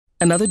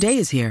Another day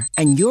is here,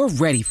 and you're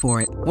ready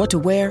for it. What to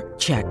wear?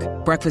 Check.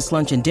 Breakfast,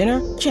 lunch, and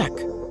dinner? Check.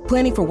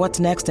 Planning for what's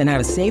next and how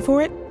to save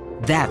for it?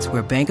 That's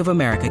where Bank of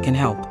America can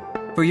help.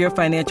 For your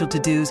financial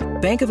to-dos,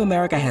 Bank of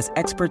America has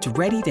experts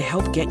ready to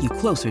help get you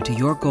closer to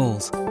your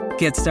goals.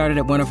 Get started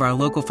at one of our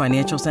local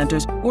financial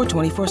centers or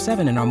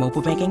 24/7 in our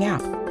mobile banking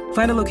app.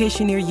 Find a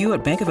location near you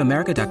at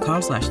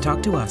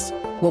bankofamerica.com/talktous.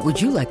 What would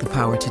you like the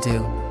power to do?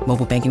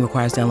 Mobile banking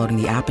requires downloading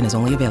the app and is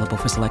only available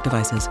for select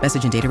devices.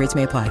 Message and data rates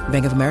may apply.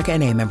 Bank of America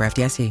N.A., member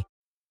FDIC.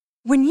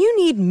 When you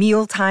need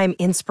mealtime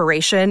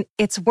inspiration,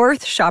 it's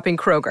worth shopping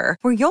Kroger,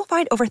 where you'll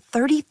find over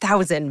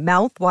 30,000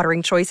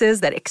 mouth-watering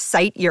choices that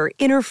excite your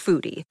inner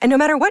foodie. And no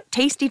matter what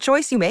tasty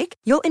choice you make,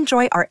 you'll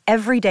enjoy our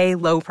everyday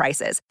low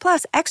prices,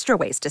 plus extra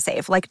ways to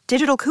save, like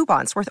digital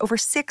coupons worth over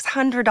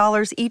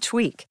 $600 each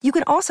week. You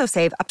can also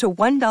save up to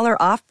 $1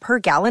 off per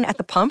gallon at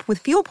the pump with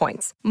fuel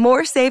points.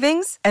 More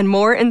savings and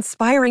more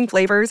inspiring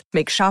flavors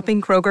make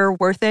shopping Kroger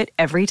worth it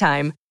every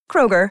time.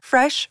 Kroger,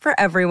 fresh for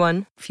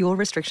everyone. Fuel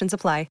restrictions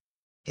apply.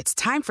 It's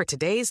time for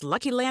today's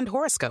Lucky Land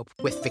horoscope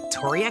with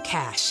Victoria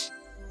Cash.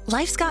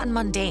 Life's gotten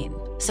mundane,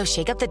 so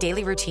shake up the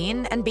daily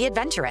routine and be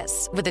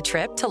adventurous with a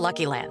trip to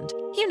Lucky Land.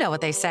 You know what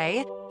they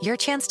say, your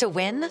chance to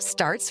win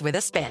starts with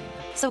a spin.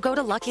 So go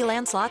to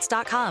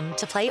LuckyLandSlots.com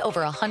to play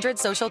over 100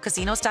 social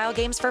casino-style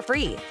games for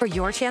free for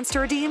your chance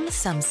to redeem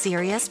some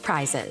serious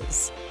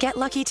prizes. Get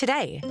lucky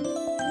today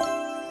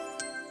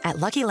at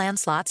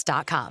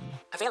LuckyLandSlots.com.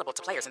 Available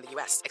to players in the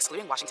U.S.,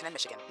 excluding Washington and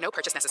Michigan. No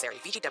purchase necessary.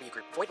 VGW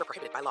Group. Void where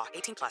prohibited by law.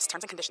 18+.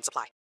 Terms and conditions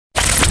apply.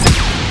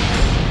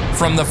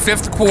 From the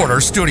Fifth Quarter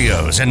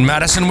Studios in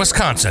Madison,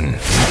 Wisconsin,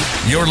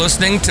 you're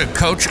listening to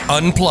Coach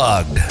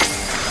Unplugged.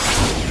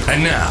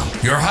 And now,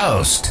 your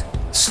host,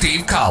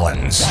 Steve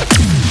Collins.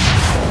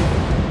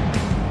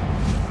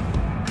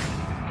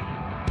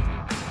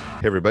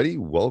 Hey, everybody.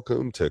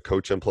 Welcome to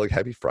Coach Unplugged.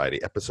 Happy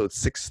Friday, episode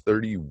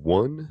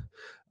 631.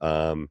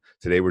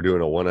 Today we're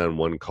doing a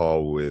one-on-one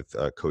call with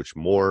Coach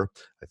Moore.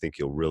 I think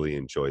you'll really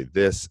enjoy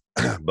this.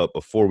 But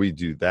before we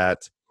do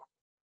that,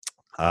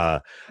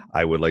 I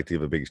would like to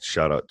give a big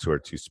shout out to our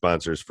two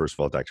sponsors. First of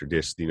all, Dr.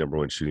 Dish, the number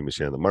one shooting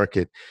machine on the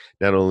market.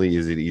 Not only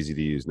is it easy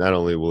to use, not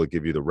only will it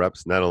give you the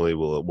reps, not only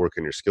will it work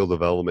on your skill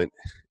development,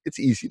 it's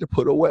easy to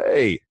put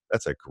away.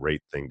 That's a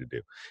great thing to do.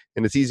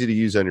 And it's easy to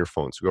use on your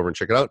phone. So go over and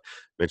check it out.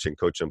 Mention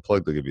Coach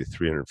Unplugged. They'll give you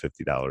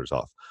 $350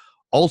 off.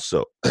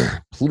 Also,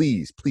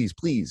 please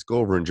go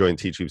over and join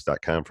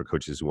teachhoops.com for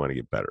coaches who want to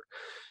get better.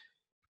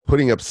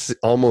 Putting up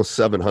almost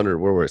 700,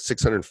 where we're at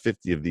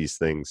 650 of these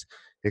things,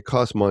 it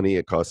costs money,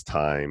 it costs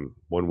time.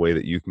 One way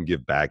that you can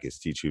give back is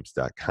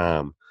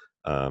teachhoops.com.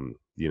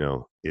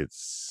 It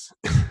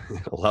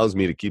allows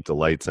me to keep the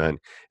lights on.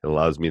 It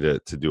allows me to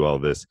do all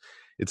this.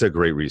 It's a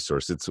great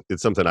resource. It's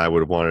something I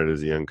would have wanted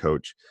as a young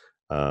coach.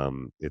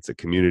 It's a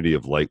community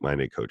of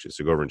like-minded coaches.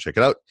 So go over and check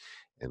it out.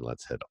 And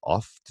let's head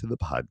off to the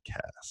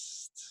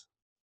podcast.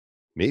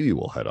 Maybe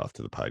we'll head off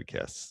to the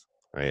podcast.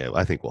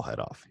 I think we'll head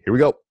off. Here we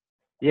go.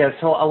 Yeah,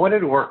 so I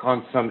wanted to work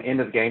on some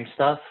end-of-game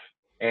stuff.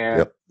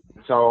 And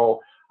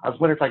So I was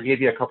wondering if I could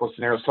give you a couple of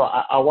scenarios. So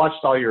I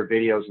watched all your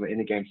videos on the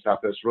end-of-game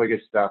stuff. There's really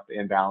good stuff,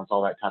 inbounds,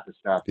 all that type of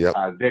stuff. Yep.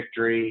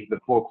 Victory, the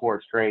full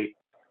court's great,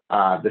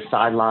 the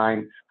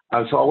sideline.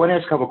 So I want to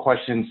ask a couple of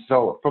questions.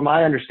 So from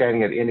my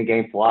understanding of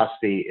end-of-game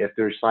philosophy, if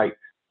there's like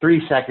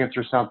 3 seconds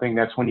or something,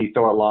 that's when you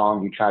throw it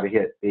long, you try to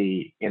hit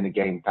the in the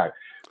game type.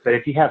 But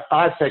if you have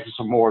 5 seconds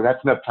or more, that's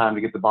enough time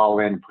to get the ball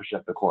in and push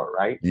up the court,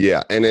 right?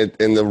 Yeah, and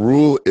the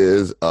rule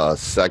is a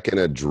second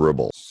a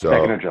dribble.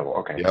 Second a dribble,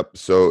 okay. Yep.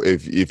 So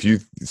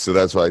so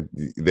that's why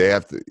they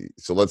have to.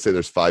 So let's say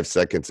there's 5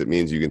 seconds. It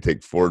means you can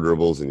take 4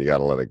 dribbles and you got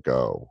to let it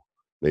go.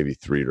 Maybe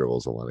 3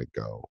 dribbles and let it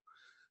go.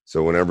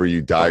 So whenever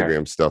you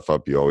diagram stuff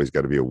up, you always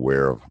got to be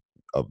aware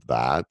of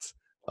that.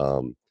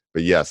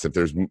 But yes,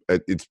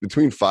 it's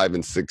between 5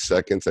 and 6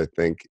 seconds, I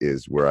think,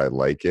 is where I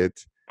like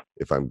it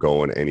if I'm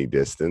going any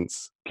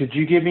distance. Could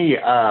you give me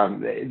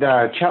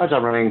the challenge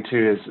I'm running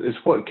into is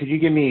what? Could you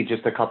give me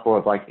just a couple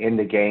of like in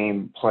the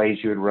game plays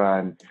you would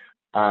run?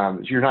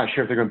 You're not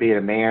sure if they're going to be in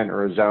a man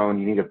or a zone.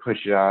 You need to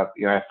push it up.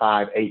 At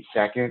 5, 8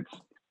 seconds.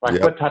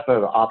 What type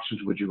of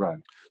options would you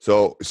run?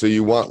 So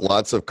you want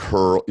lots of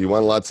curl. You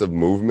want lots of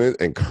movement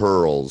and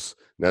curls,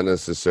 not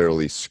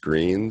necessarily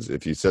screens.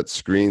 If you set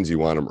screens, you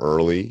want them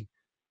early.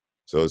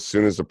 So as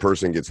soon as the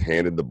person gets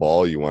handed the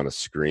ball, you want a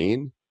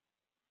screen.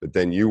 But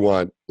then you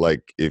want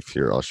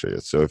I'll show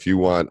you. So if you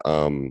want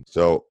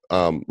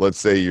let's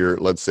say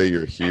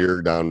you're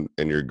here down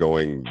and you're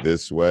going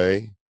this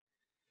way.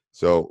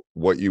 So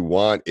what you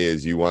want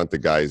is you want the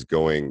guys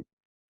going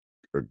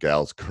or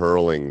gals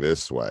curling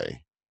this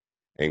way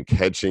and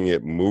catching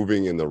it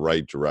moving in the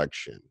right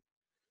direction.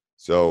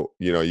 So,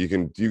 you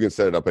can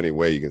set it up any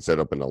way. You can set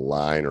it up in a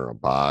line or a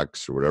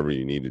box or whatever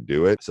you need to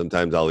do it.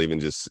 Sometimes I'll even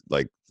just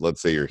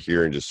let's say you're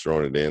here and just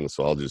throwing it in.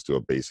 So I'll just do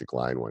a basic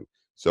line one.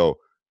 So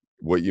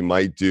what you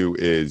might do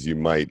is you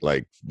might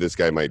this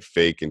guy might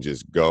fake and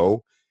just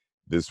go.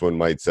 This one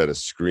might set a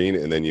screen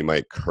and then you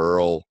might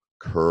curl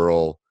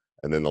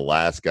and then the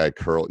last guy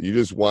curl. You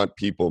just want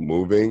people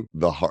moving.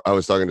 I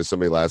was talking to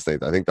somebody last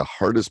night. I think the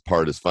hardest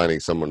part is finding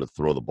someone to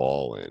throw the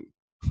ball in.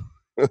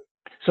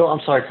 So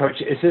I'm sorry,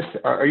 Coach.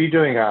 Are you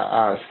doing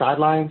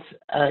sidelines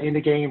in the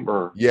game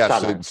or?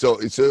 Yeah, so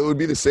it would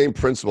be the same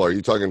principle. Are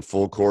you talking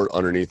full court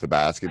underneath the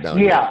basket down?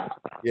 Yeah.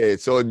 Here? Yeah.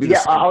 So it'd be.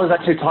 Yeah, I was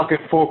actually talking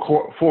full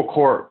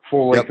court,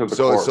 full length of the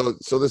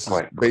court. So this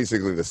is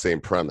basically the same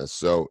premise.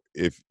 So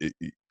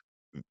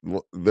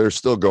they're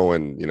still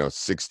going,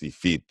 60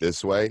 feet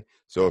this way.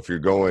 So if you're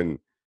going,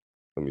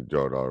 let me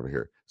draw it over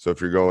here. So if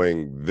you're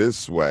going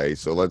this way,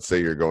 so let's say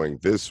you're going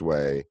this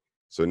way.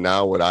 So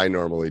now what I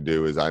normally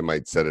do is I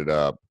might set it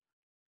up,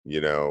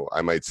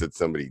 I might sit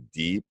somebody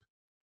deep,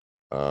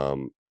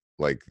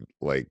 like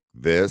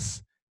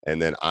this.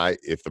 And then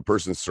if the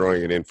person's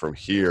throwing it in from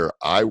here,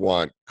 I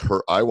want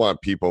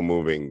people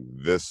moving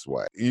this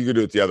way. You could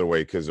do it the other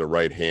way because they're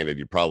right-handed.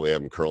 You probably have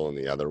them curling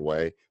the other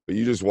way, but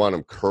you just want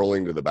them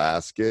curling to the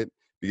basket,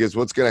 because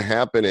what's going to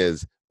happen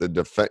is you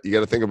got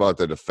to think about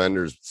the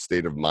defender's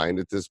state of mind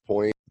at this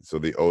point. So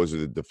the O's are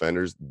the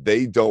defenders.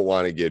 They don't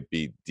want to get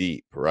beat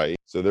deep, right?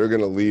 So they're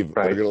going to leave.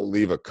 Right. They're going to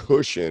leave a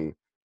cushion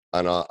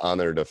on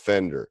their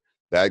defender.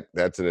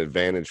 That's an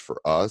advantage for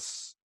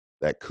us.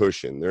 That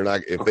cushion. They're not.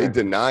 If they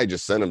deny,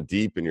 just send them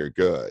deep, and you're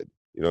good.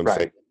 You know what I'm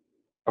saying?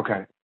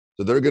 Okay.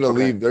 So they're going to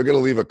leave. They're going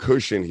to leave a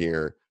cushion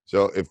here.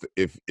 So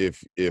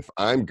if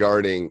I'm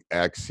guarding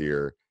X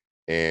here,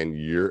 and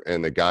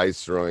the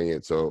guy's throwing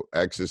it, so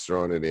X is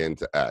throwing it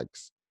into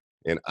X,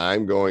 and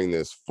I'm going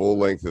this full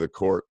length of the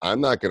court, I'm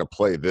not going to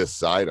play this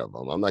side of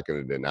them. I'm not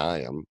going to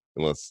deny them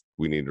unless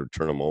we need to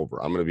turn them over.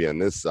 I'm going to be on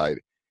this side,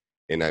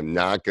 and I'm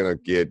not going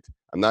to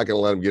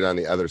let them get on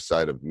the other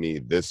side of me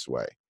this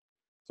way.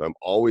 So I'm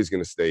always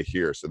going to stay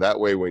here. So that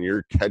way, when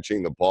you're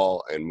catching the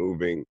ball and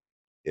moving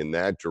in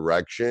that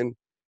direction,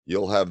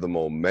 you'll have the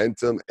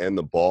momentum and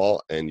the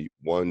ball, and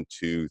 1,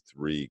 2,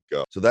 3,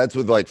 go. So that's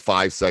with like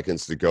 5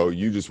 seconds to go.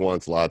 You just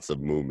want lots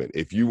of movement.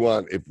 If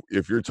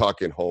you're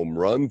talking home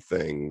run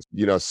things,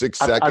 6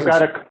 seconds. I've got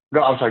to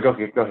go. I'm sorry. Go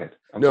ahead.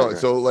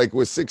 So like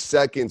with 6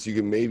 seconds, you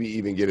can maybe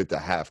even get it to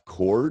half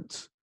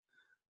court.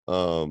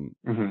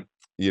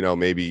 Maybe,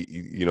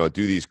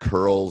 do these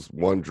curls,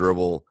 one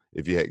dribble.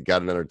 If you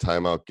got another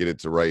timeout, get it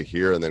to right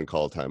here and then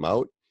call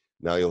timeout.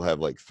 Now you'll have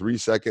like 3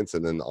 seconds,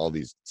 and then all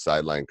these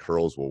sideline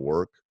curls will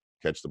work.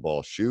 Catch the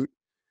ball, shoot.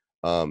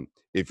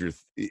 It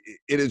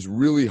is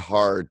really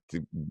hard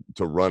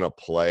to run a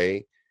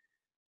play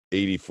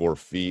 84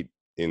 feet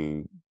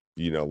in,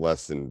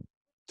 less than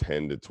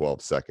 10 to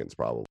 12 seconds,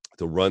 probably,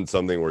 to run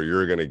something where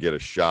you're going to get a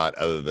shot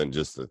other than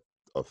just a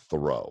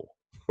throw.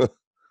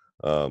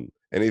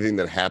 Anything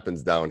that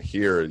happens down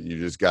here, you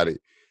just got to.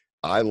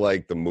 I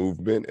like the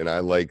movement, and I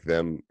like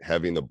them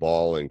having the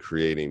ball and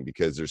creating,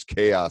 because there's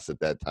chaos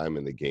at that time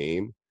in the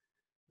game.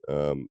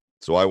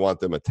 So I want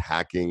them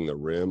attacking the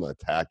rim,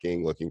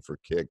 looking for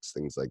kicks,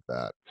 things like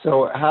that.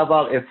 So how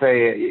about if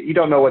you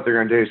don't know what they're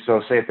going to do.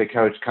 So say if the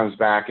coach comes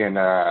back and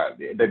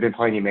they've been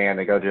playing you man,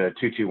 they go to a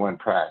 2-2-1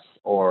 press,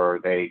 or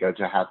they go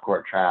to half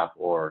court trap,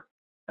 or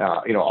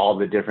all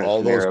the different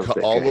scenarios.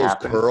 All those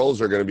curls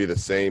are going to be the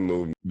same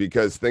movement,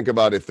 because think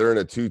about, if they're in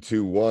a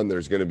 2-2-1,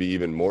 there's going to be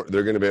even more.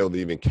 They're going to be able to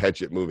even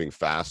catch it moving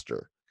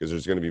faster, because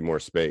there's going to be more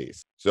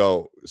space.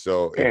 So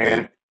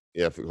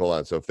hold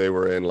on. So if they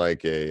were in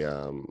like a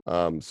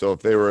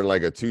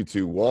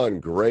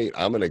 2-2-1, great.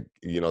 I'm going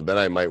to, then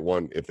I might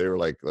want, if they were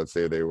like, let's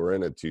say they were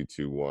in a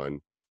 2-2-1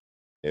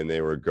 and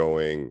they were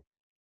going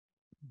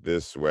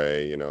this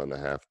way, in the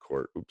half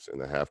court,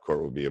 and the half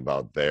court will be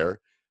about there.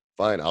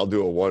 Fine. I'll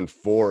do a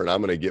 1-4, and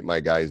I'm going to get my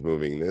guys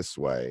moving this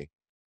way.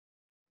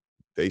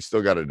 They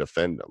still got to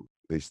defend them.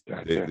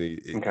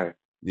 Okay.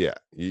 Yeah.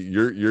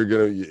 You're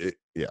going to,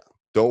 yeah.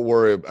 Don't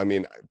worry. I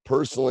mean,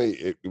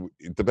 personally,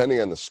 depending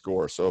on the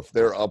score. So if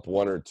they're up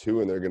 1 or 2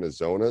 and they're going to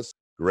zone us,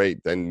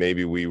 great. Then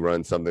maybe we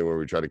run something where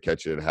we try to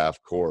catch it at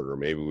half court, or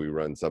maybe we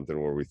run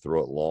something where we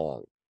throw it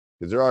long.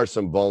 Because there are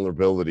some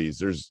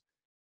vulnerabilities.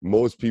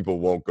 Most people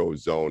won't go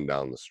zone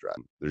down the stretch.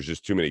 There's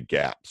just too many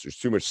gaps. There's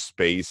too much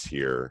space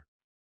here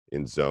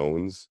in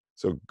zones.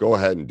 So go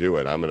ahead and do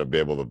it. I'm going to be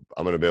able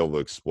to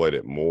exploit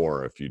it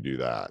more if you do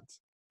that.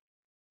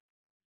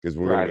 Because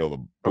we're going to be able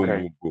to boom,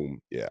 boom,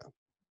 boom. Yeah.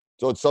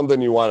 So it's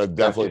something you want to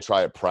definitely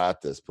try at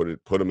practice. Put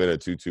them in a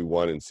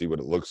 2-2-1 and see what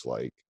it looks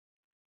like.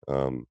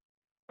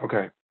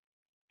 Okay.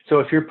 So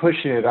if you're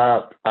pushing it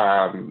up,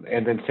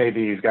 and then say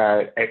these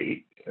guys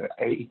 10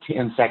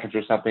 seconds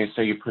or something,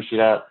 so you push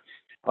it up,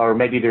 or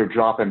maybe they're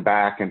dropping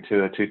back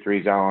into a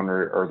 2-3 zone,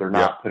 or they're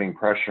not putting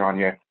pressure on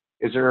you.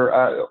 Is there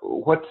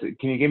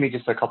can you give me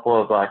just a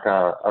couple of like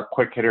a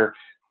quick hitter?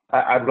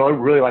 I'd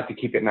really like to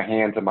keep it in the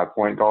hands of my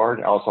point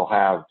guard. I also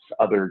have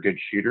other good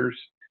shooters.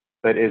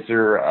 But is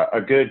there a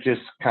good,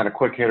 just kind of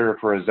quick hitter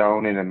for a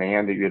zone in a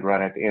man that you'd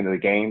run at the end of the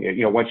game?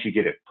 Once you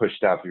get it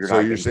pushed up, so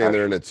you're saying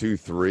they're in a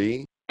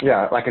 2-3?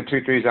 Yeah, like a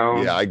 2-3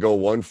 zone. Yeah, I'd go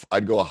a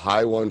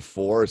high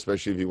 1-4,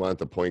 especially if you want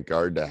the point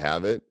guard to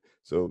have it.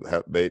 So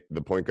the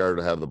point guard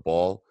to have the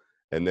ball,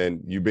 and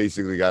then you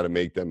basically got to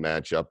make them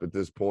match up at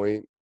this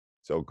point.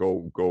 So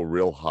go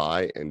real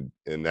high, and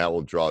that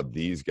will draw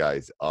these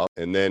guys up.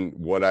 And then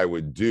what I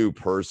would do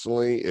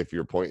personally, if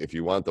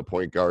you want the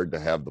point guard to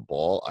have the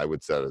ball, I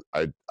would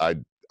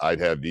I'd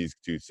have these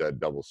two set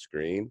double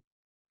screen,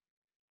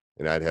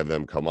 and I'd have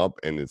them come up,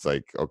 and it's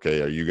like,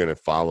 okay, are you going to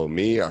follow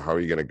me, or how are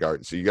you going to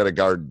guard? So you got to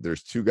guard.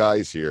 There's two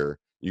guys here.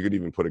 You could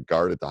even put a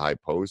guard at the high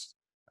post.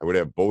 I would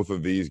have both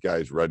of these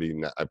guys ready.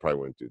 I probably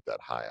wouldn't do it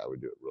that high. I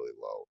would do it really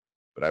low.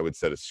 But I would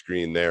set a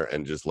screen there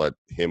and just let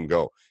him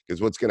go.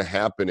 Because what's going to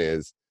happen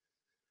is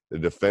the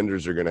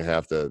defenders are going to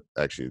have to –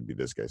 actually, it'd be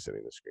this guy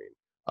setting the screen.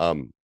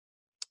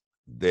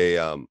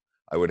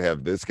 I would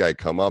have this guy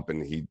come up,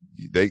 and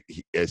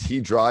as he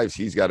drives,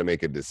 he's got to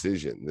make a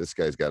decision. This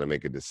guy's got to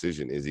make a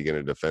decision. Is he going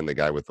to defend the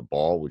guy with the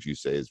ball, which you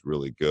say is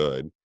really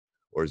good,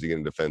 or is he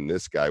going to defend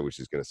this guy, which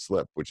is going to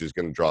slip, which is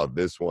going to draw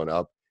this one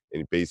up,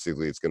 and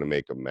basically it's going to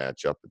make a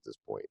match up at this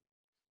point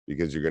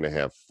because you're going to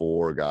have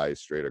four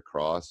guys straight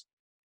across.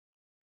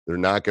 They're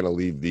not going to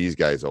leave these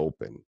guys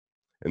open.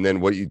 And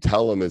then what you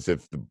tell them is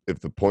if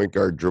the point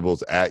guard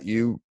dribbles at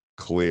you,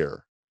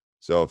 clear.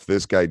 So if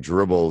this guy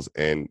dribbles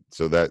So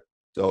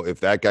if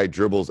that guy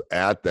dribbles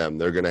at them,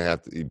 they're going to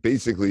have to –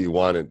 basically you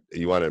want a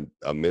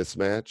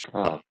mismatch.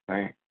 Oh,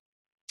 right.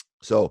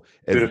 So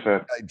if the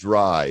guy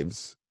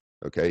drives,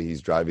 okay,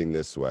 he's driving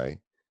this way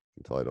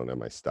until I don't have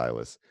my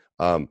stylus.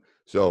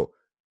 So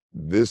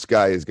this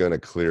guy is going to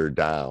clear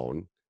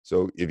down.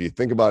 So if you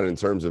think about it in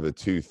terms of a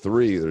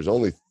 2-3, there's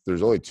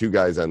only two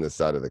guys on this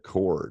side of the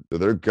court. So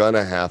they're going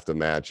to have to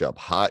match up.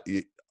 A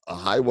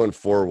high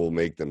 1-4 will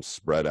make them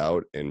spread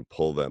out and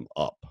pull them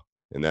up.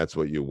 And that's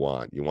what you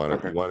want. You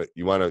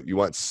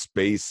want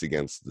space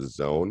against the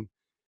zone,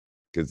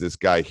 because this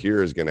guy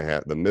here is going to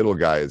have, the middle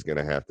guy is going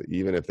to have to,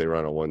 even if they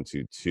run a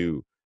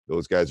 1-2-2,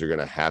 those guys are going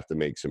to have to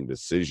make some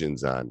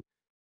decisions on,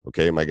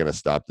 okay, am I going to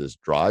stop this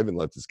drive and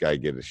let this guy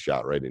get a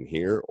shot right in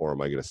here? Or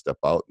am I going to step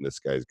out and this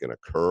guy's going to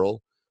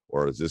curl?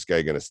 Or is this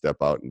guy going to step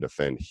out and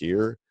defend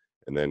here?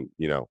 And then,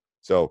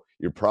 so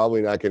you're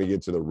probably not going to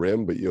get to the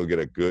rim, but you'll get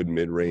a good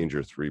mid-range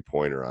or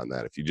three-pointer on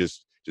that. If you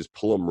just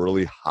pull them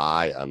really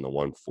high on the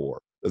 1-4.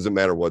 Doesn't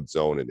matter what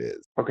zone it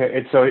is. Okay,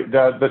 and so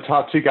the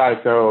top two guys,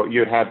 though,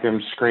 you'd have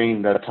them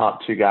screen the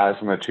top two guys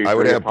on the 2-3. I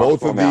would have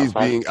both of these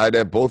I'd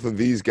have both of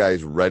these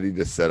guys ready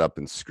to set up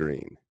and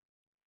screen.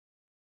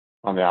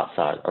 On the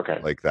outside, okay.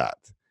 Like that.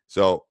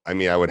 So,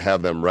 I would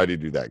have them ready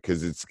to do that,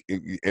 because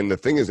and the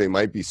thing is, they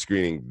might be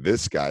screening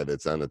this guy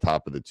that's on the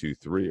top of the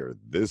 2-3 or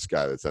this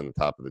guy that's on the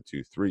top of the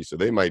 2-3. So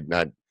they might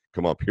not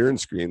come up here and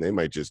screen. They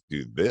might just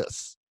do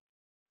this.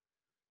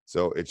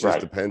 So it just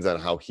depends on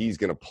how he's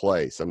going to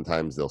play.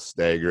 Sometimes they'll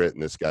stagger it,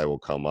 and this guy will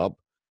come up,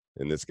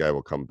 and this guy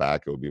will come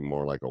back. It will be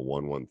more like a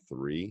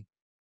 1-1-3,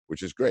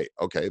 which is great.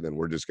 Okay, then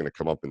we're just going to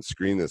come up and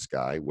screen this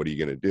guy. What are you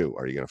going to do?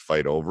 Are you going to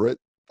fight over it?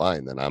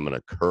 Fine. Then I'm going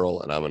to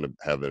curl, and I'm going to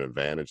have an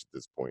advantage at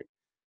this point,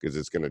 because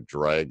it's going to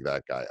drag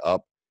that guy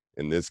up,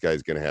 and this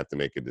guy's going to have to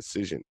make a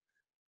decision.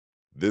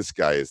 This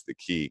guy is the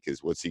key,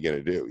 because what's he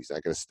going to do? He's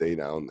not going to stay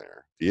down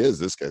there. If he is,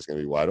 this guy's going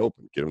to be wide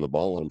open. Get him the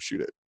ball and let him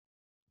shoot it.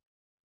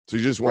 So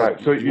you just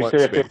want, so you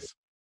say space.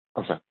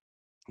 I'm sorry.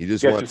 You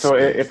just want so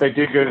space. If they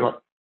do go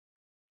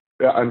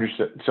to,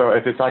 understood. So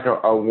if it's like a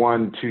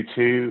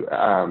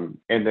 1-2-2,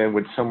 and then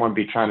would someone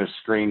be trying to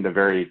screen the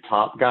very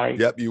top guy?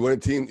 Yep. You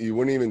wouldn't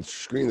even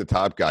screen the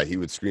top guy. He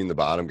would screen the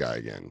bottom guy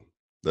again.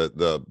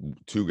 The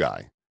two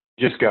guy.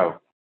 Just go.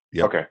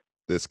 Yep. Okay.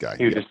 This guy.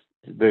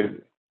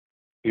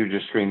 He would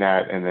just screen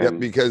that, and then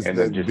because if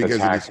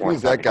he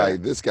screens that guy,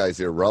 this guy's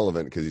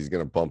irrelevant because he's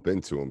going to bump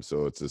into him.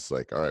 So it's just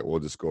like, all right, we'll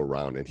just go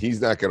around, and he's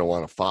not going to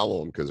want to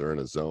follow him because they're in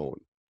a zone.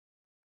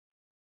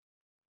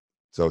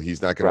 So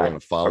he's not going to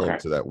want to follow him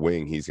to that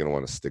wing. He's going to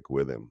want to stick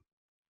with him.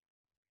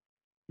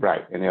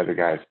 Right, and the other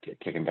guy's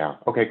kicking down.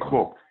 Okay,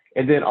 cool.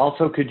 And then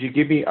also, could you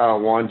give me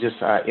one just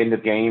in the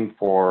game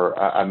for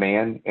a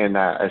man in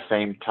a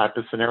same type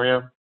of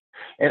scenario?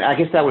 And I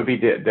guess that would be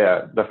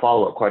the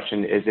follow-up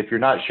question is, if you're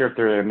not sure if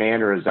they're a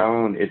man or a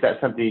zone, is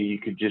that something you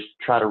could just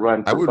try to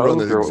run for I would both,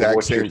 run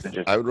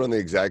the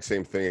exact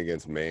same thing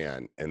against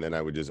man, and then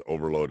I would just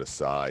overload a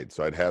side.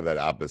 So I'd have that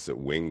opposite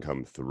wing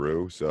come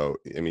through. So,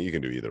 you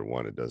can do either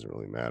one. It doesn't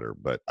really matter.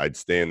 But I'd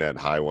stay in that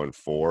high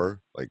 1-4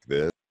 like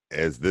this.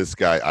 As this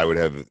guy, I would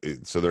have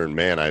 – so they're in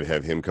man, I'd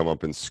have him come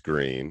up and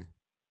screen.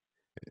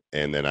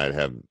 And then I'd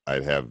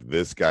have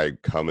this guy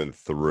coming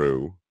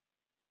through.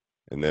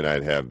 And then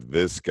I'd have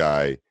this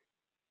guy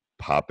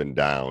popping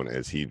down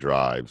as he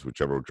drives,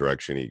 whichever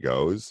direction he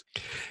goes.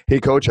 Hey,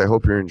 Coach, I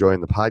hope you're enjoying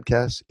the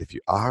podcast. If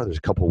you are, there's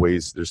a couple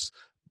ways. There's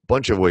a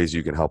bunch of ways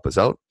you can help us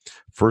out.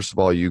 First of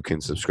all, you can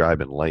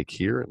subscribe and like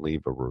here and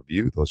leave a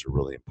review. Those are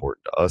really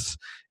important to us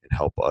and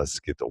help us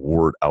get the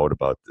word out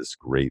about this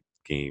great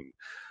game.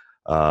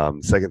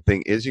 Second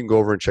thing is you can go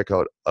over and check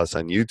out us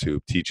on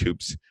YouTube, Teach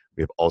Hoops.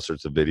 We have all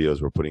sorts of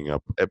videos we're putting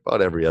up.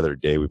 About every other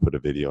day we put a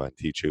video on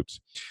Teach Hoops.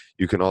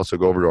 You can also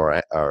go over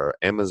to our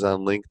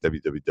Amazon link,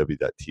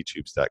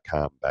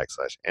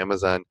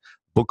 www.teachhoops.com/Amazon.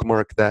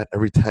 Bookmark that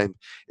every time.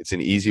 It's an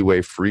easy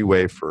way, free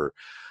way for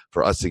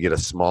us to get a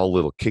small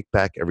little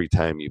kickback every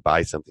time you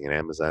buy something on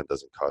Amazon. It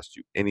doesn't cost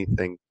you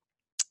anything.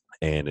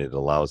 and it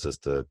allows us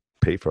to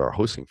pay for our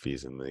hosting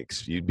fees, and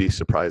you'd be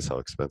surprised how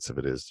expensive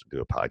it is to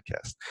do a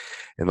podcast.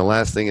 And the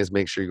last thing is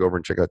make sure you go over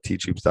and check out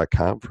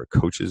teachhoops.com for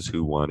coaches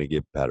who want to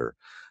get better.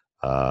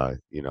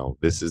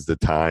 This is the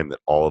time that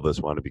all of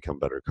us want to become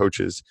better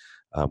coaches.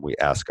 We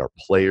ask our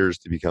players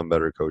to become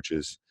better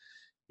coaches,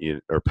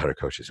 or better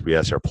coaches. We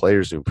ask our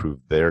players to improve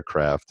their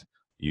craft.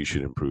 You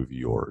should improve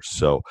yours.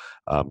 So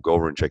go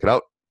over and check it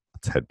out.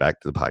 Let's head back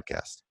to the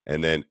podcast.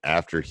 And then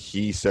after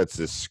he sets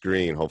this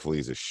screen, hopefully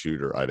he's a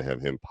shooter, I'd have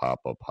him pop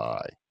up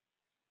high.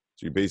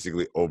 So you're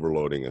basically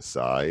overloading a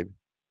side.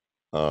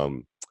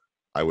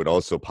 I would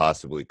also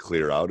possibly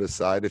clear out a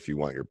side if you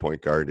want your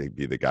point guard to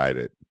be the guy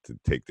to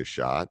take the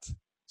shot.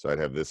 So I'd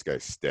have this guy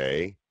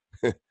stay,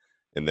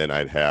 and then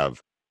I'd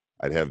have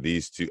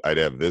these two. I'd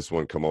have this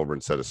one come over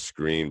and set a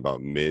screen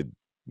about mid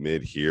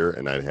here,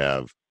 and I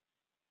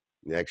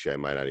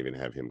might not even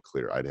have him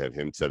clear. I'd have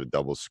him set a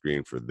double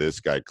screen for this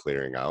guy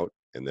clearing out,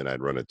 and then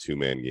I'd run a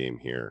 2-man game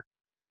here.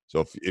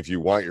 So if you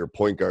want your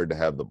point guard to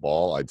have the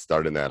ball, I'd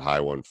start in that high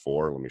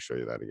 1-4. Let me show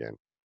you that again.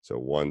 So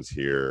 1's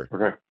here,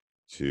 Okay.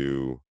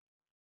 2,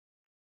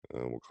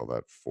 we'll call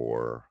that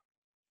 4,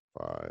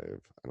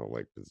 5. I don't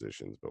like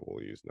positions, but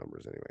we'll use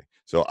numbers anyway.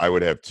 So I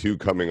would have 2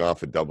 coming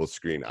off a double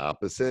screen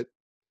opposite.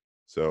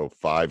 So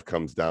 5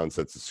 comes down,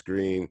 sets a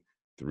screen.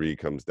 3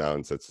 comes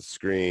down, sets a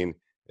screen.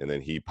 And then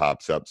he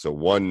pops up. So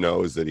 1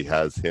 knows that he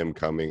has him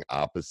coming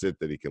opposite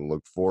that he can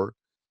look for.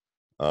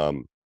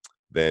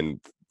 Then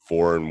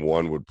 4 and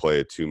 1 would play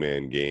a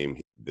 2-man game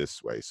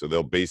this way. So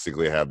they'll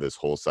basically have this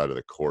whole side of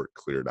the court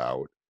cleared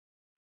out.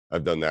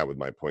 I've done that with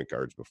my point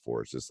guards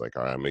before. It's just like,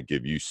 all right, I'm going to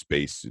give you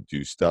space to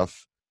do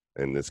stuff.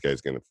 And this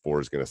guy's 4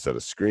 is going to set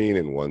a screen,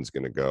 and 1's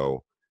going to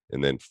go.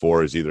 And then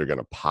 4 is either going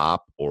to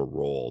pop or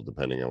roll,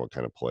 depending on what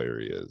kind of player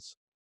he is.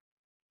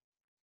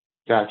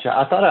 Gotcha.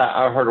 I thought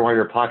I heard one of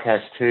your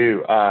podcasts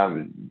too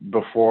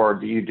before.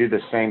 Do you do the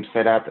same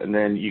setup, and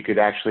then you could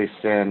actually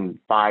send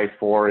 5,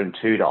 4, and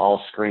 2 to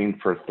all screen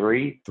for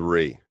 3?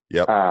 3.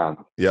 Yep.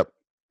 Yep.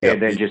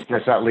 And then just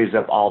that leaves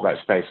up all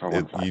that space on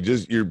one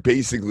side. You're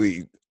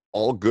basically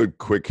all good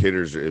quick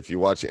hitters. If you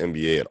watch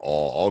NBA at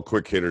all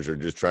quick hitters are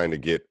just trying to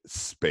get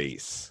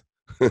space.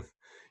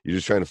 You're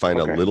just trying to find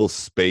a little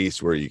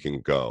space where you can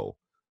go,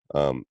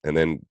 and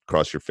then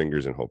cross your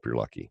fingers and hope you're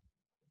lucky.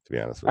 To be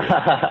honest with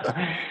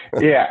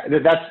you. Yeah,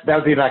 that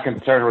would be my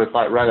concern with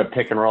like running a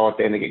pick and roll at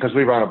the end of the game, because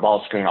we run a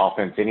ball screen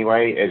offense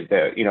anyway. Is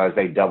as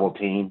they double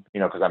team,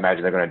 because I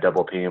imagine they're going to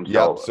double team.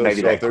 So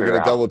maybe if they're going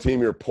to double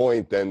team your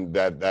point, then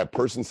that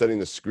person setting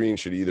the screen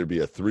should either be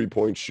a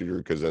 3-point shooter,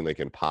 because then they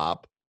can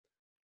pop,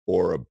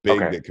 or a big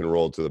that can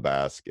roll to the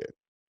basket.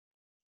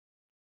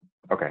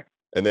 Okay.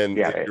 And then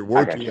if you're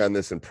working on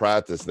this in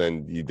practice,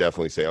 then you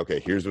definitely say, okay,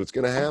 here's what's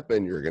going to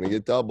happen. You're going to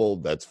get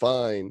doubled. That's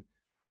fine.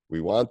 We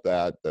want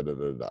that,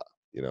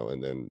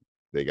 and then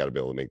they got to be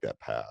able to make that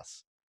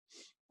pass.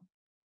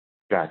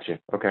 Gotcha.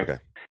 Okay.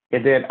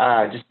 And then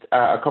just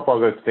a couple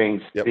other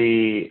things. Yep.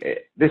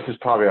 This is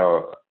probably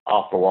a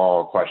off the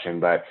wall question,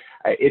 but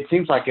it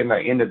seems like in the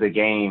end of the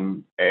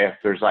game, if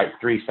there's like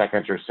 3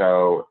 seconds or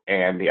so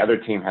and the other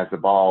team has the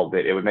ball,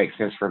 that it would make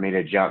sense for me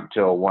to jump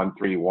to a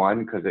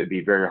 1-3-1, because it'd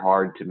be very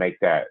hard to make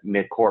that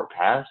mid-court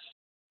pass.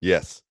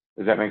 Yes.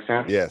 Does that make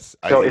sense? Yes.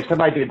 So if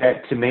somebody did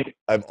that to me,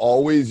 I've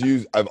always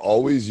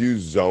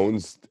used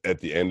zones at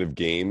the end of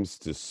games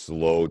to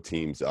slow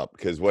teams up,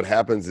 because what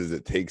happens is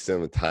it takes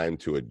them time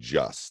to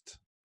adjust.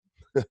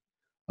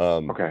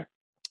 okay.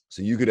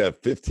 So you could have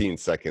 15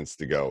 seconds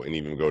to go and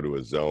even go to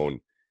a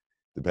zone,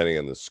 depending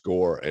on the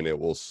score, and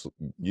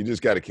you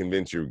just got to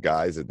convince your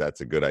guys that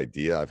that's a good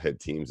idea. I've had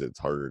teams that it's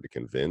harder to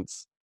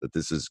convince that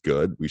this is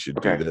good. We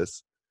should do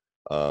this.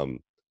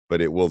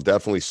 But it will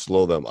definitely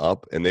slow them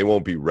up, and they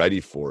won't be ready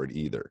for it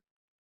either.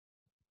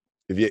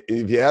 If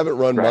you haven't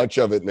run much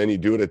of it and then you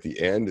do it at the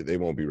end, they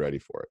won't be ready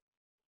for it.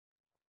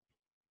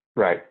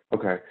 Right.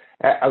 Okay.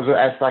 I was going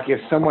to ask, like, if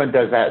someone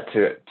does that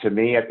to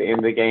me at the end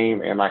of the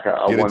game, and like a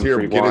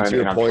 1-3-1, get it to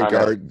your point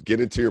guard,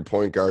 get it to your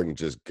point guard, and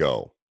just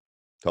go.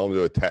 Tell them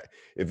to attack.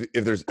 If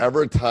there's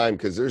ever a time,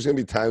 because there's going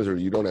to be times where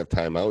you don't have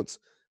timeouts.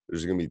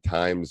 There's going to be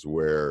times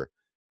where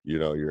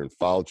you're in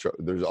foul trouble.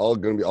 There's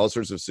going to be all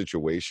sorts of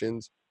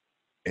situations.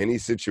 Any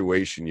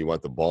situation, you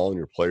want the ball in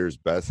your player's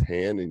best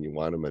hand, and you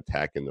want him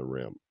attacking the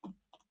rim.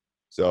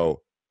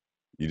 So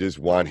you just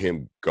want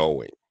him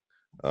going,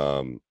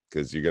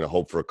 because you're going to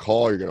hope for a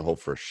call, you're going to hope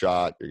for a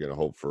shot, you're going to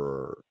hope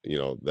for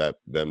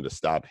them to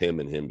stop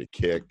him and him to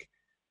kick.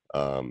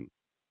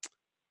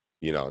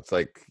 It's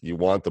like you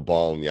want the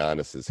ball in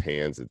Giannis's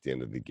hands at the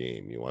end of the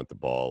game. You want the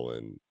ball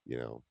in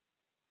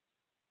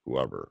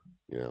whoever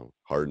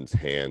Harden's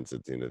hands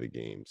at the end of the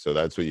game. So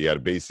that's what you got to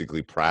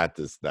basically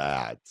practice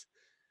that.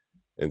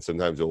 And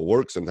sometimes it will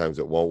work, sometimes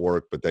it won't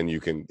work. But then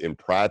in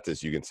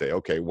practice, you can say,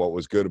 okay, what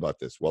was good about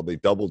this? Well, they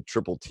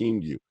triple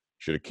teamed you.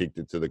 Should have kicked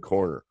it to the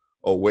corner.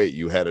 Oh, wait,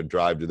 you had a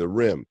drive to the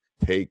rim.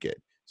 Take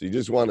it. So you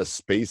just want to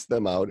space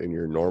them out in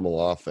your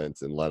normal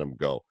offense and let them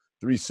go.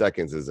 3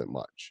 seconds isn't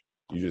much.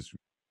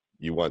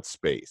 You want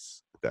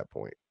space at that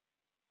point.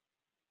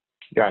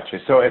 Gotcha.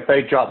 So if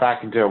they drop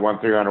back into a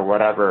 1-3 run or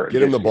whatever,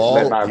 get him the ball.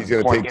 He's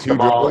going to take two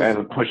dribbles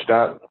and push it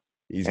up.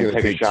 He's going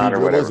to take two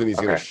dribbles and he's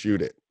going to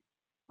shoot it.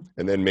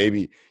 And then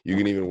maybe you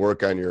can even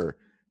work on your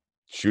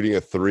shooting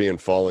a 3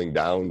 and falling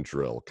down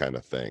drill kind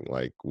of thing.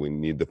 Like we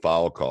need the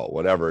foul call,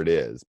 whatever it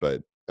is.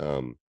 But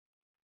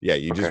yeah,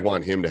 you just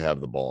want him to have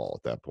the ball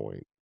at that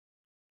point.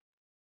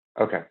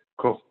 Okay,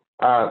 cool.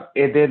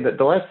 And then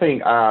the last thing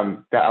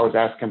that I was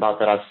asking about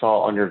that I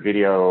saw on your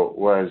video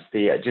was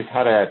just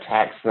how to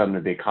attack some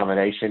of the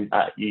combination.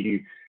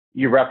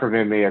 You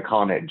reprimand me of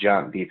calling it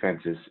junk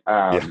defenses,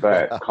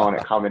 but calling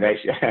it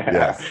combination.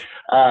 Yes.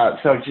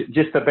 So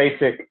just the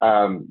basic,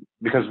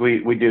 because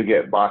we do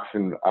get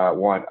boxing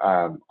one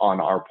on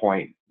our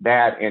point,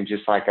 that and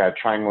just like a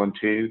triangle and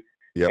 2,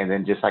 and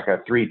then just like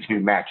a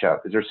 3-2 matchup.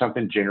 Is there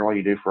something general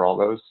you do for all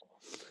those?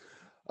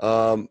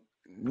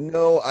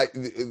 No,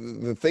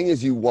 the thing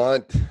is you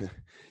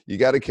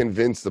got to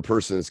convince the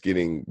person that's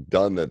getting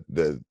done that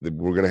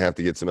we're going to have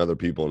to get some other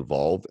people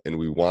involved, and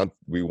we want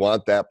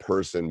that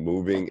person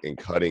moving and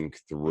cutting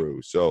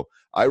through. So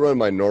I run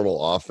my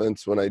normal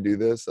offense when I do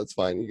this. That's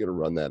fine. You're going to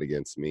run that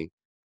against me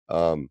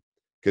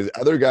because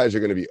other guys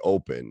are going to be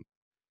open.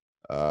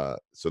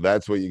 So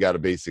that's what you got to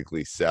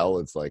basically sell.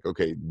 It's like,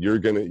 okay,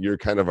 you're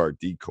kind of our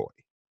decoy.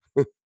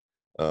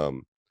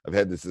 I've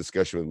had this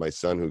discussion with my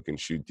son who can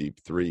shoot deep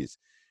threes.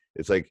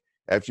 It's like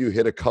after you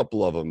hit a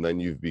couple of them, then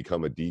you've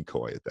become a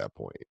decoy at that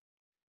point.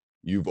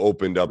 You've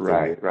opened up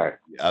the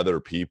other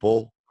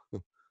people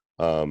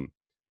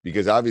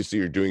because obviously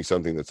you're doing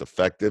something that's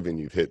effective and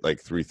you've hit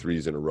like 3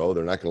 threes in a row.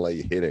 They're not going to let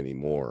you hit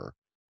anymore.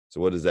 So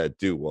what does that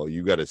do? Well,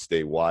 you got to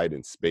stay wide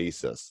and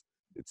space us.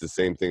 It's the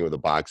same thing with a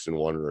box and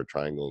 1 or a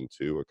triangle and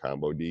 2 or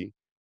combo D.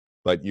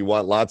 But you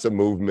want lots of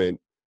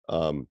movement.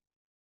 And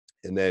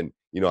then,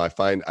 I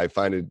find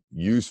it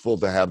useful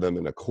to have them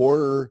in a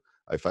corner.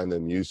 I find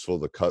them useful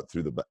to cut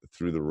through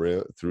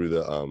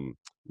the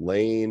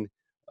lane,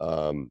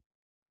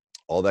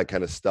 all that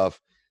kind of stuff.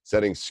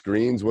 Setting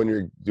screens when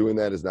you're doing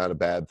that is not a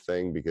bad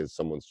thing because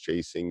someone's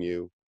chasing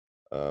you.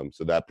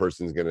 So that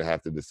person's going to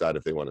have to decide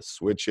if they want to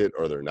switch it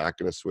or they're not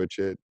going to switch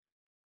it.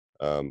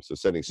 So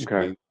setting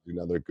screens is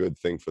another good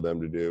thing for them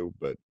to do.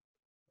 But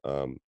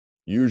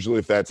usually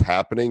if that's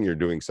happening, you're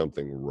doing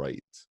something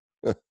right.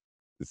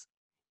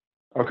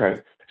 Okay.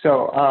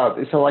 So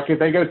like if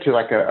they go to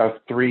like a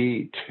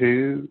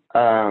 3-2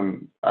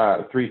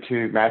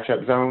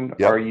 matchup zone,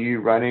 are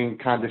you running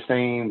kind of the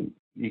same?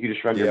 You can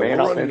just run your man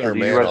offense, or do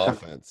you run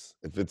offense?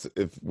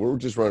 If we're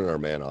just running our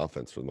man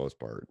offense for the most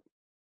part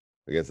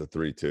against a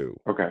 3-2.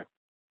 Okay.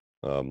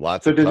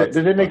 Lots. So of does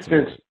it make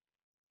sense?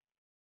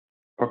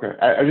 Okay.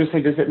 I was just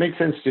saying, does it make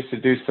sense just to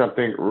do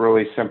something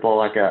really simple,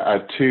 like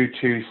a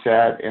 2-2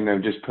 set, and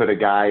then just put a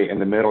guy in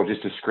the middle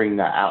just to screen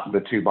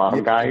the 2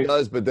 bottom guys? It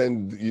does, but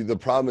then the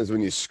problem is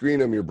when you screen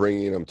them, you're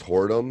bringing them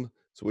toward them,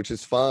 so which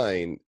is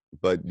fine,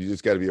 but you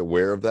just got to be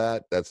aware of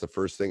that. That's the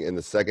first thing. And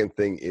the second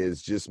thing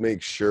is just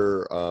make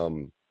sure,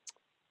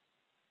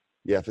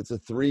 if it's a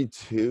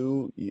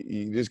 3-2,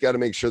 you just got to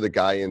make sure the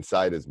guy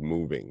inside is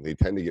moving. They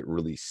tend to get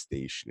really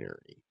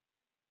stationary.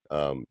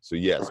 So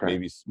yes,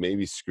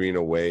 maybe screen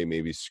away,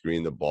 maybe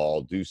screen the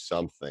ball, do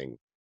something.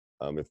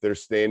 If they're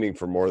standing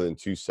for more than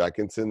 2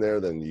 seconds in there,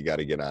 then you got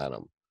to get on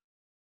them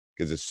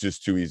because it's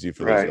just too easy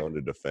for the zone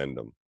to defend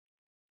them.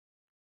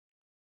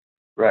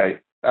 Right.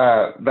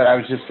 But I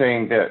was just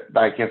saying that,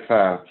 like,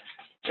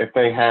 if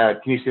they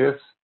had, can you see this?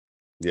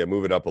 Yeah,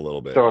 move it up a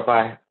little bit. So if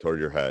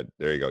toward your head,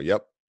 there you go.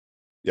 Yep,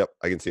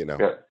 I can see it now.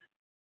 Good.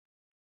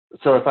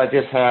 So if I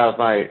just have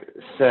my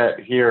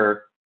set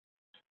here,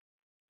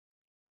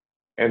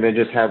 and then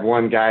just have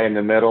one guy in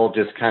the middle,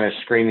 just kind of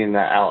screening the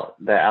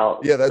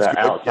outside,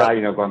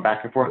 going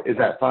back and forth. Is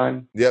that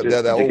fun? Yeah,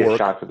 that will work.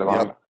 Shots at the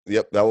bottom.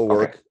 Yep, that will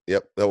work.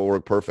 Yep, that will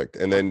work perfect.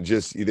 And then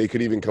they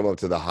could even come up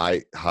to the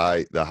high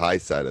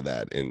side of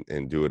that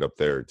and do it up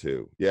there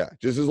too. Yeah,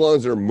 just as long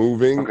as they're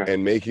moving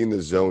and making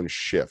the zone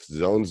shift.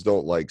 Zones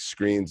don't like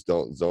screens.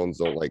 Zones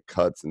don't like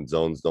cuts, and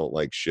zones don't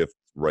like shift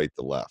right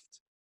to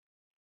left.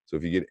 So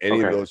if you get any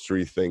of those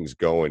 3 things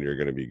going, you're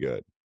going to be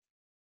good.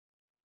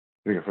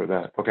 Looking for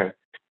that. Okay.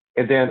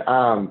 And then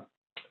I'm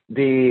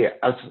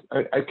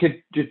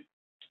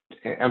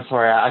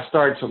sorry, I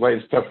started so late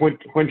and stuff.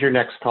 When's your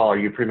next call? Are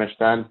you pretty much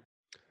done?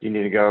 You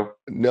need to go?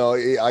 No,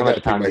 I got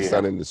to take my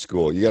son into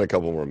school. You got a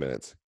couple more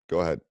minutes.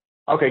 Go ahead.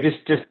 Okay, just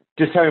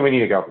tell me when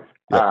you need to go.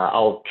 Yep.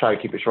 I'll try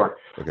to keep it short.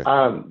 Okay.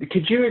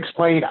 Could you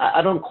explain?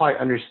 I don't quite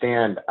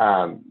understand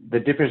the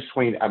difference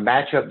between a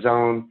matchup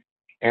zone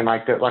and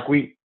I'm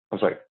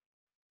sorry.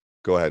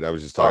 Go ahead. I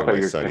was just talking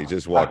to my son. He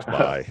just walked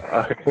by.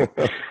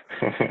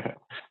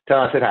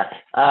 Tell us it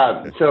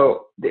happened.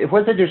 So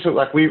what's the difference?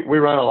 Like we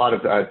run a lot of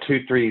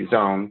 2-3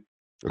 zone.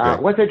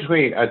 Okay. What's the difference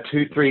between a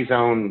 2-3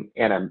 zone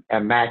and a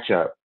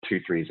matchup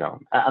 2-3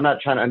 zone? I'm not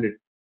trying to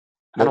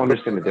I don't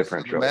understand the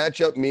difference. Really.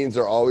 Matchup means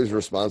they're always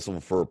responsible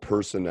for a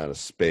person, not a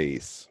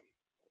space.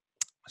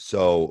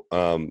 So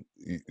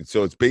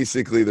it's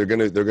basically they're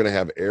gonna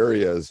have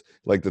areas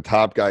like the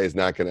top guy is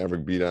not gonna ever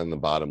beat on the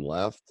bottom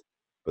left,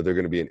 but they're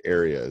gonna be in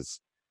areas,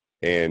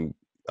 and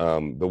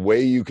The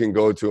way you can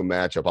go to a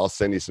matchup, I'll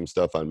send you some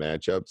stuff on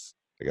matchups.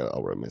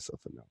 I'll write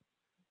myself a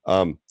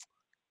note.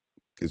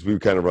 Because we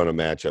kind of run a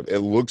matchup. It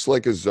looks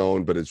like a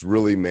zone, but it's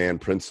really man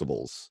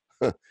principles.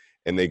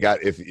 And they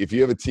got, if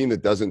you have a team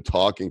that doesn't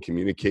talk and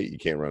communicate, you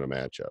can't run a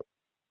matchup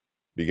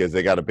because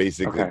they got to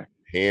basically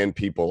hand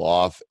people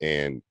off.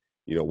 And,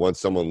 you know, once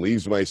someone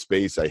leaves my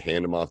space, I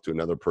hand them off to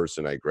another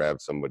person. I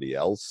grab somebody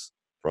else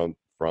from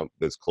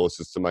that's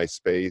closest to my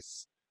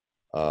space.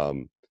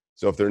 So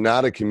if they're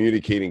not a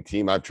communicating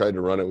team, I've tried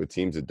to run it with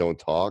teams that don't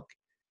talk,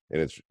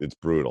 and it's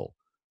brutal.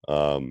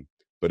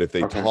 But if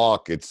they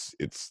talk, it's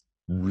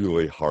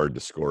really hard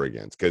to score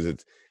against because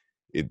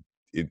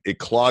it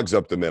clogs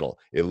up the middle.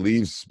 It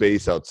leaves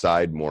space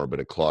outside more, but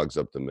it clogs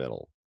up the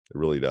middle. It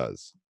really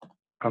does.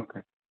 Okay.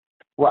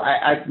 Well,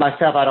 I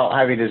myself, I don't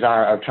have any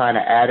desire of trying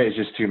to add it. It's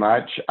just too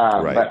much.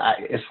 But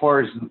as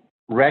far as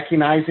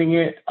recognizing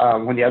it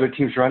when the other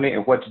team's running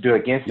and what to do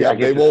against it, I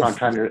guess that's what I'm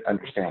trying to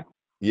understand.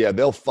 Yeah,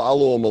 they'll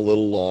follow them a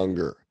little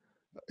longer.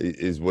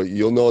 Is what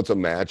you'll know it's a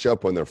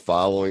matchup when they're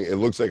following. It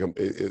looks like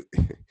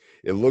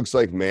it looks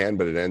like man,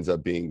 but it ends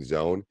up being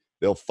zone.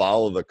 They'll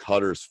follow the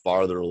cutters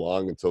farther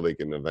along until they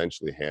can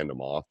eventually hand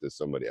them off to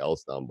somebody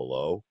else down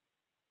below.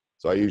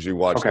 So I usually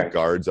watch the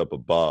guards up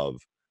above.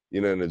 You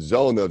know, in a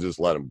zone, they'll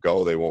just let them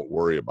go. They won't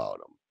worry about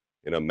them.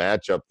 In a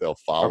matchup, they'll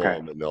follow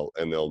them and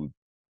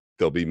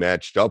they'll be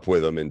matched up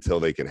with them until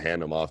they can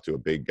hand them off to a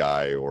big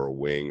guy or a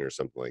wing or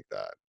something like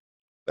that.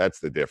 That's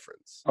the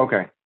difference.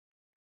 Okay.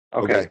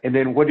 And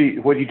then what do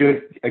you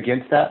do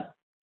against that?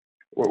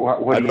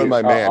 I'd run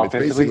my man. It's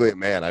basically a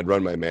man. I'd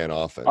run my man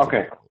offense.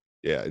 Okay.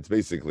 Yeah, it's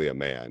basically a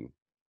man.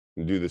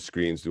 You do the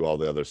screens, do all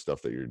the other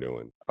stuff that you're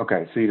doing.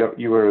 Okay, so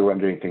you really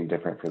wouldn't do anything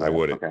different for that? I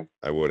wouldn't. Okay.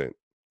 I wouldn't.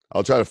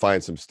 I'll try to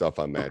find some stuff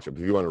on matchup. If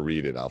you want to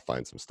read it, I'll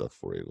find some stuff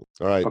for you.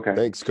 All right. Okay.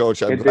 Thanks,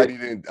 Coach. I'm glad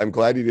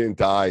you didn't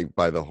die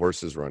by the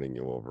horses running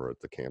you over at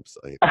the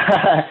campsite.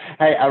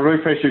 Hey, I really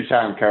appreciate your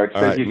time, Coach.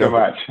 Thank you so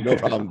much. No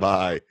problem.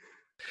 Bye.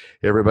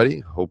 Hey, everybody.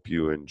 Hope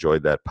you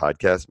enjoyed that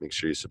podcast. Make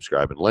sure you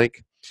subscribe and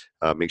like.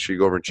 Make sure you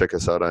go over and check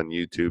us out on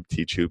YouTube,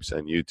 Teach Hoops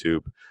on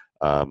YouTube.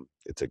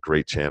 It's a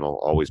great channel,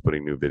 always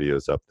putting new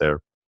videos up there.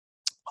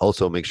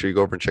 Also, make sure you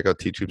go over and check out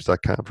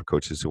teachhoops.com for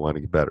coaches who want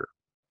to get better.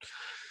 Do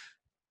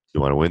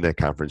you want to win that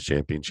conference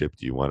championship?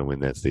 Do you want to win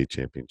that state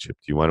championship?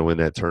 Do you want to win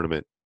that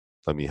tournament?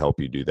 Let me help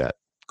you do that.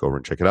 Go over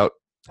and check it out.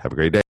 Have a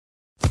great day.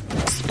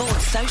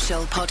 Sports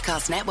Social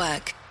Podcast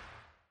Network.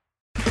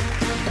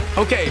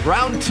 Okay,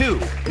 round two.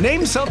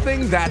 Name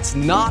something that's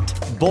not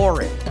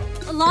boring.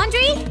 A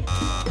laundry?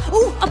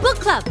 Ooh, a book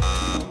club.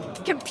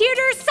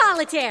 Computer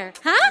solitaire,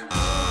 huh?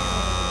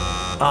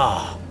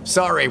 Ah,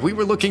 sorry, we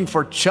were looking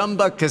for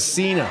Chumba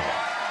Casino.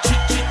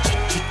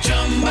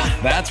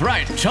 That's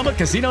right,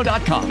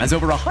 ChumbaCasino.com has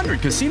over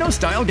 100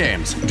 casino-style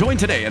games. Join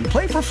today and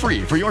play for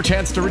free for your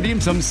chance to redeem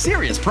some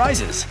serious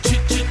prizes.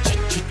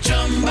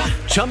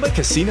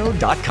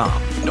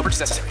 ChumbaCasino.com. No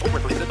purchase necessary. Void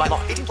where prohibited by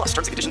law. 18+ terms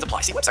and conditions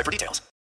apply. See website for details.